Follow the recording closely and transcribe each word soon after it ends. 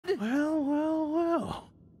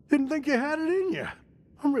Didn't think you had it in you.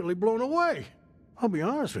 I'm really blown away. I'll be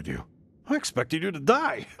honest with you. I expected you to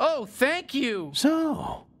die. Oh, thank you.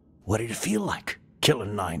 So, what did it feel like,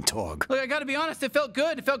 killing 9 Torg? Look, I gotta be honest, it felt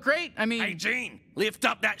good. It felt great. I mean... Hey, Gene, lift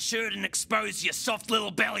up that shirt and expose your soft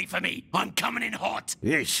little belly for me. I'm coming in hot.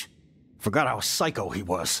 Yeesh. Forgot how psycho he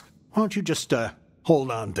was. Why don't you just,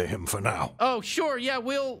 hold on to him for now? Oh, sure, yeah,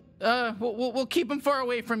 we'll keep him far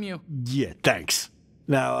away from you. Yeah, thanks.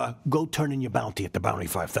 Now, go turn in your bounty at the Bounty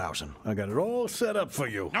 5000. I got it all set up for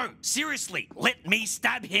you. No, seriously, let me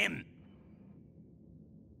stab him.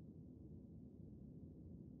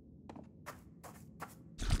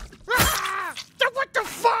 Ah! What the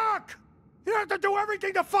fuck? You have to do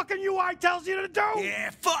everything the fucking UI tells you to do? Yeah.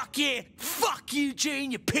 Fuck you,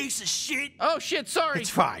 Gene, you piece of shit. Oh, shit, sorry. It's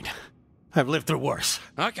fine. I've lived through worse.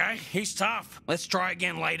 Okay, he's tough. Let's try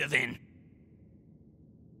again later then.